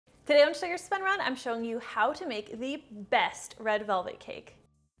Today on Sugar Spun Run, I'm showing you how to make the best red velvet cake.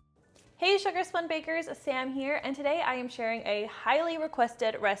 Hey Sugar Spun Bakers, Sam here, and today I am sharing a highly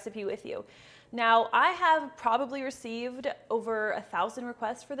requested recipe with you. Now, I have probably received over 1,000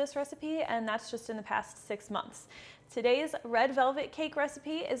 requests for this recipe, and that's just in the past 6 months. Today's red velvet cake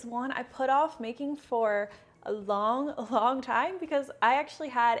recipe is one I put off making for a long time because I actually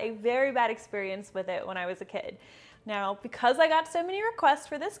had a very bad experience with it when I was a kid. Now, because I got so many requests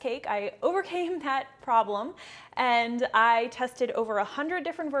for this cake, I overcame that problem and I tested over 100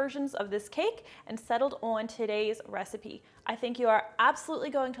 different versions of this cake and settled on today's recipe. I think you are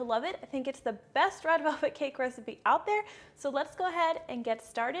absolutely going to love it. I think it's the best red velvet cake recipe out there. So let's go ahead and get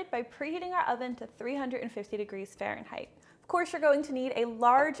started by preheating our oven to 350 degrees Fahrenheit. Of course, you're going to need a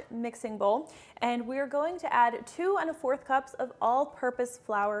large mixing bowl, and we're going to add 2 1/4 cups of all-purpose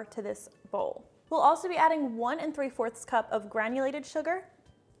flour to this bowl. We'll also be adding 1 3/4 cup of granulated sugar.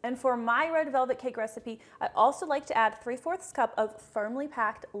 And for my red velvet cake recipe, I also like to add 3/4 cup of firmly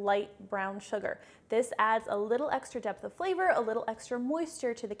packed light brown sugar. This adds a little extra depth of flavor, a little extra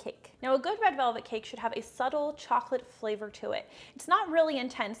moisture to the cake. Now, a good red velvet cake should have a subtle chocolate flavor to it. It's not really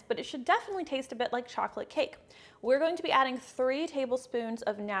intense, but it should definitely taste a bit like chocolate cake. We're going to be adding 3 tablespoons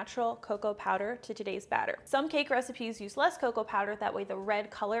of natural cocoa powder to today's batter. Some cake recipes use less cocoa powder, that way the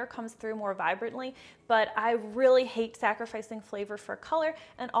red color comes through more vibrantly, but I really hate sacrificing flavor for color,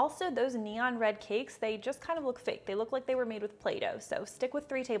 and also those neon red cakes, they just kind of look fake. They look like they were made with Play-Doh, so stick with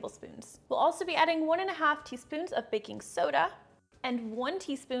 3 tablespoons. We'll also be adding 1 1/2 teaspoons of baking soda and 1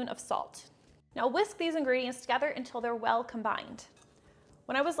 teaspoon of salt. Now whisk these ingredients together until they're well combined.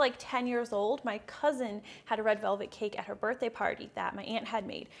 When I was like 10 years old, my cousin had a red velvet cake at her birthday party that my aunt had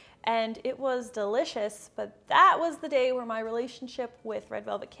made, and it was delicious, but that was the day where my relationship with red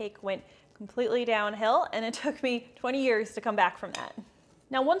velvet cake went completely downhill, and it took me 20 years to come back from that.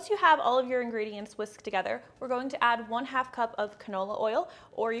 Now, once you have all of your ingredients whisked together, we're going to add 1/2 cup of canola oil,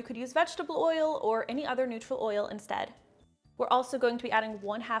 or you could use vegetable oil or any other neutral oil instead. We're also going to be adding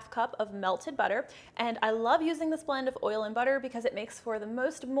 1/2 cup of melted butter, and I love using this blend of oil and butter because it makes for the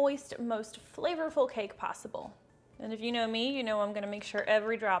most moist, most flavorful cake possible. And if you know me, you know I'm gonna make sure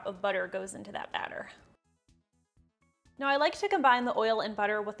every drop of butter goes into that batter. Now, I like to combine the oil and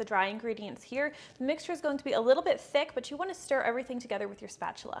butter with the dry ingredients here. The mixture is going to be a little bit thick, but you want to stir everything together with your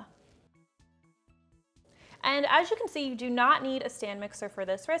spatula. And as you can see, you do not need a stand mixer for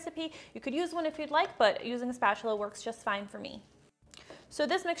this recipe. You could use one if you'd like, but using a spatula works just fine for me. So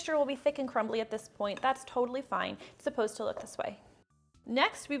this mixture will be thick and crumbly at this point. That's totally fine. It's supposed to look this way.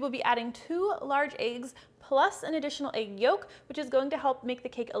 Next, we will be adding 2 large eggs plus an additional egg yolk, which is going to help make the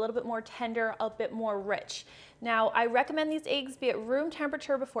cake a little bit more tender, a bit more rich. Now, I recommend these eggs be at room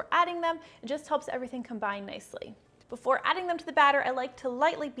temperature before adding them. It just helps everything combine nicely. Before adding them to the batter, I like to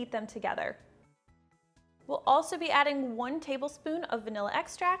lightly beat them together. We'll also be adding 1 tablespoon of vanilla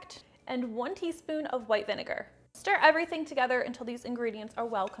extract and 1 teaspoon of white vinegar. Stir everything together until these ingredients are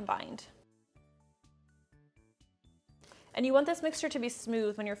well combined. And you want this mixture to be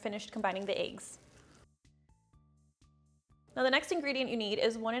smooth when you're finished combining the eggs. Now, the next ingredient you need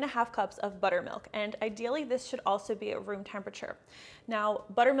is 1 1/2 cups of buttermilk, and ideally this should also be at room temperature. Now,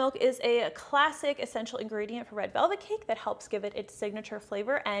 buttermilk is a classic essential ingredient for red velvet cake that helps give it its signature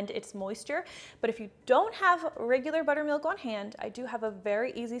flavor and its moisture. But if you don't have regular buttermilk on hand, I do have a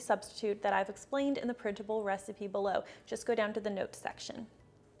very easy substitute that I've explained in the printable recipe below. Just go down to the notes section.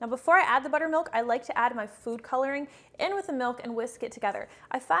 Now, before I add the buttermilk, I like to add my food coloring in with the milk and whisk it together.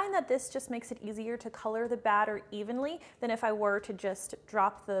 I find that this just makes it easier to color the batter evenly than if I were to just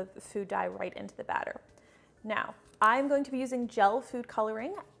drop the food dye right into the batter. Now, I'm going to be using gel food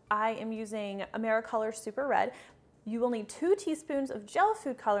coloring. I am using AmeriColor Super Red. You will need 2 teaspoons of gel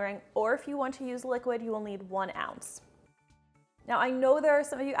food coloring, or if you want to use liquid, you will need 1 ounce. Now, I know there are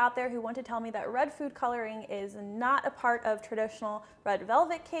some of you out there who want to tell me that red food coloring is not a part of traditional red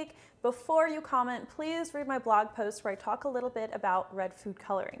velvet cake. Before you comment, please read my blog post where I talk a little bit about red food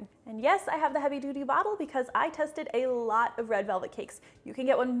coloring. And yes, I have the heavy duty bottle because I tested a lot of red velvet cakes. You can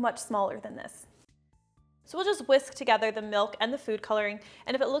get one much smaller than this. So we'll just whisk together the milk and the food coloring,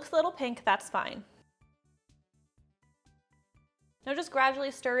 and if it looks a little pink, that's fine. Now just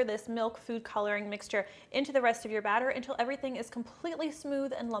gradually stir this milk food coloring mixture into the rest of your batter until everything is completely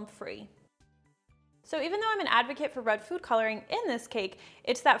smooth and lump-free. So even though I'm an advocate for red food coloring in this cake,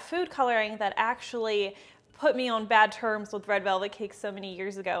 it's that food coloring that actually put me on bad terms with red velvet cake so many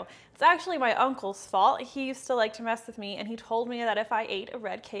years ago. It's actually my uncle's fault. He used to like to mess with me, and he told me that if I ate a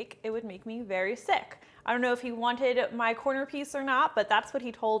red cake, it would make me very sick. I don't know if he wanted my corner piece or not, but that's what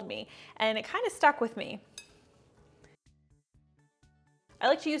he told me, and it kind of stuck with me. I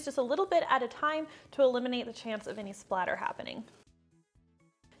like to use just a little bit at a time to eliminate the chance of any splatter happening.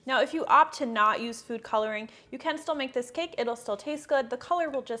 Now, if you opt to not use food coloring, you can still make this cake. It'll still taste good. The color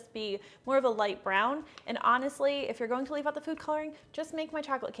will just be more of a light brown. And honestly, if you're going to leave out the food coloring, just make my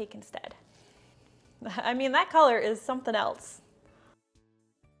chocolate cake instead. I mean, that color is something else.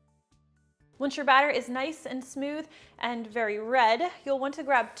 Once your batter is nice and smooth and very red, you'll want to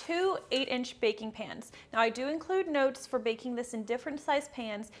grab two 8-inch baking pans. Now, I do include notes for baking this in different size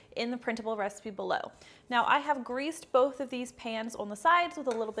pans in the printable recipe below. Now, I have greased both of these pans on the sides with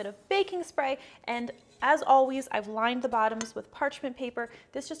a little bit of baking spray, and as always, I've lined the bottoms with parchment paper.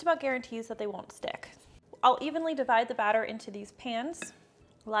 This just about guarantees that they won't stick. I'll evenly divide the batter into these pans.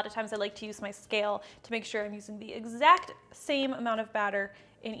 A lot of times I like to use my scale to make sure I'm using the exact same amount of batter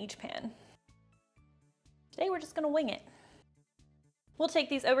in each pan. Today we're just gonna wing it. We'll take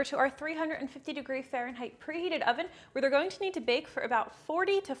these over to our 350° Fahrenheit preheated oven, where they're going to need to bake for about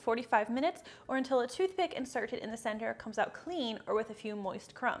 40 to 45 minutes, or until a toothpick inserted in the center comes out clean or with a few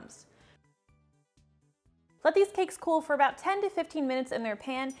moist crumbs. Let these cakes cool for about 10 to 15 minutes in their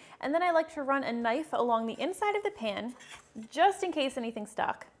pan, and then I like to run a knife along the inside of the pan, just in case anything's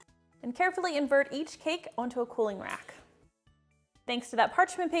stuck, and carefully invert each cake onto a cooling rack. Thanks to that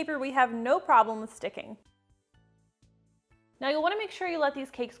parchment paper, we have no problem with sticking. Now, you'll want to make sure you let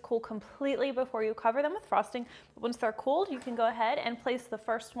these cakes cool completely before you cover them with frosting. But once they're cooled, you can go ahead and place the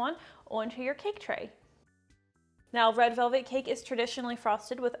first one onto your cake tray. Now, red velvet cake is traditionally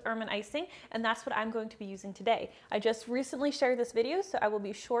frosted with ermine icing, and that's what I'm going to be using today. I just recently shared this video, so I will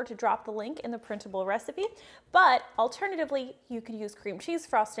be sure to drop the link in the printable recipe. But alternatively, you could use cream cheese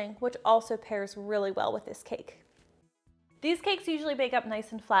frosting, which also pairs really well with this cake. These cakes usually bake up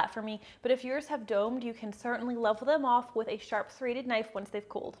nice and flat for me, but if yours have domed, you can certainly level them off with a sharp serrated knife once they've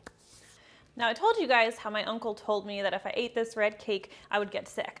cooled. Now, I told you guys how my uncle told me that if I ate this red cake, I would get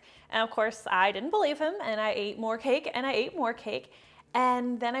sick. And of course, I didn't believe him, and I ate more cake, and I ate more cake.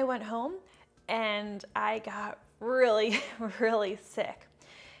 And then I went home, and I got really, really sick.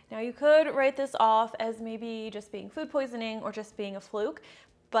 Now, you could write this off as maybe just being food poisoning or just being a fluke,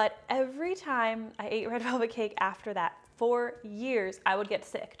 but every time I ate red velvet cake after that, for years, I would get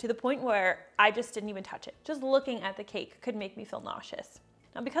sick to the point where I just didn't even touch it. Just looking at the cake could make me feel nauseous.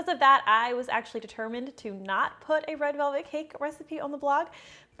 Now, because of that, I was actually determined to not put a red velvet cake recipe on the blog,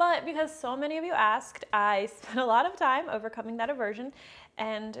 but because so many of you asked, I spent a lot of time overcoming that aversion,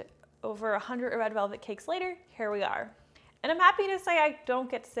 and over 100 red velvet cakes later, here we are. And I'm happy to say I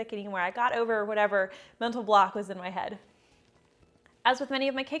don't get sick anymore. I got over whatever mental block was in my head. As with many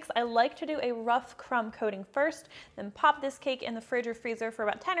of my cakes, I like to do a rough crumb coating first, then pop this cake in the fridge or freezer for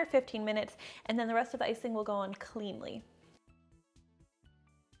about 10 or 15 minutes, and then the rest of the icing will go on cleanly.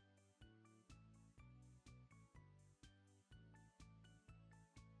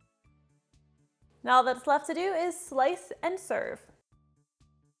 Now all that's left to do is slice and serve.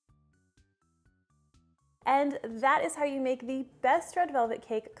 And that is how you make the best red velvet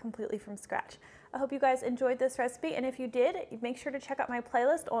cake completely from scratch. I hope you guys enjoyed this recipe, and if you did, make sure to check out my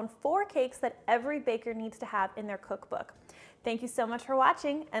playlist on 4 cakes that every baker needs to have in their cookbook. Thank you so much for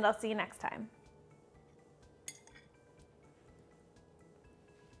watching, and I'll see you next time.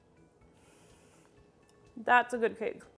 That's a good cake.